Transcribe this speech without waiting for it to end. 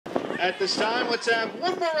At this time, let's have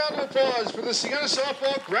one more round of applause for the Siena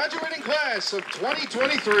Softball graduating class of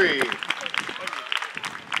 2023.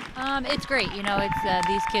 It's great. You know, it's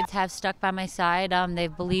these kids have stuck by my side.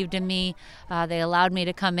 They've believed in me. They allowed me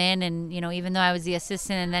to come in, and you know, even though I was the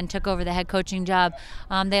assistant and then took over the head coaching job,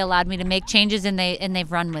 they allowed me to make changes, and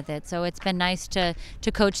they've run with it. So it's been nice to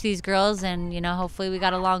coach these girls, and you know, hopefully we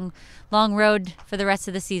got a long road for the rest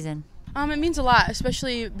of the season. It means a lot,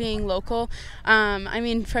 especially being local. I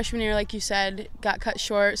mean, freshman year, like you said, got cut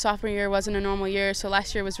short. Sophomore year wasn't a normal year, so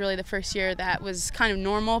last year was really the first year that was kind of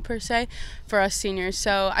normal, per se, for us seniors.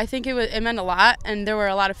 So I think it meant a lot, and there were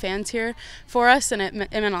a lot of fans here for us, and it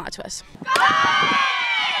meant a lot to us.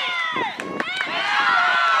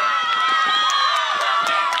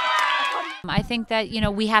 I think that, you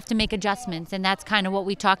know, we have to make adjustments, and that's kind of what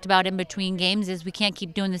we talked about in between games, is we can't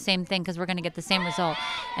keep doing the same thing because we're going to get the same result.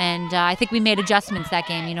 And I think we made adjustments that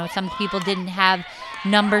game. You know, some people didn't have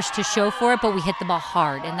numbers to show for it, but we hit the ball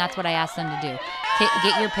hard, and that's what I asked them to do.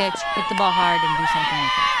 Get your pitch, hit the ball hard, and do something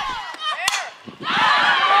with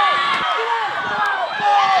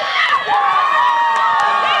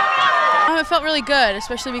it. It felt really good,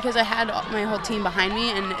 especially because I had my whole team behind me,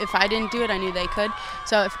 and if I didn't do it, I knew they could.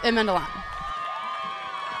 So it meant a lot.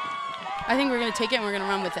 I think we're going to take it and we're going to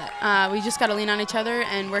run with it. We just got to lean on each other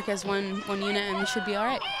and work as one unit, and we should be all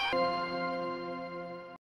right.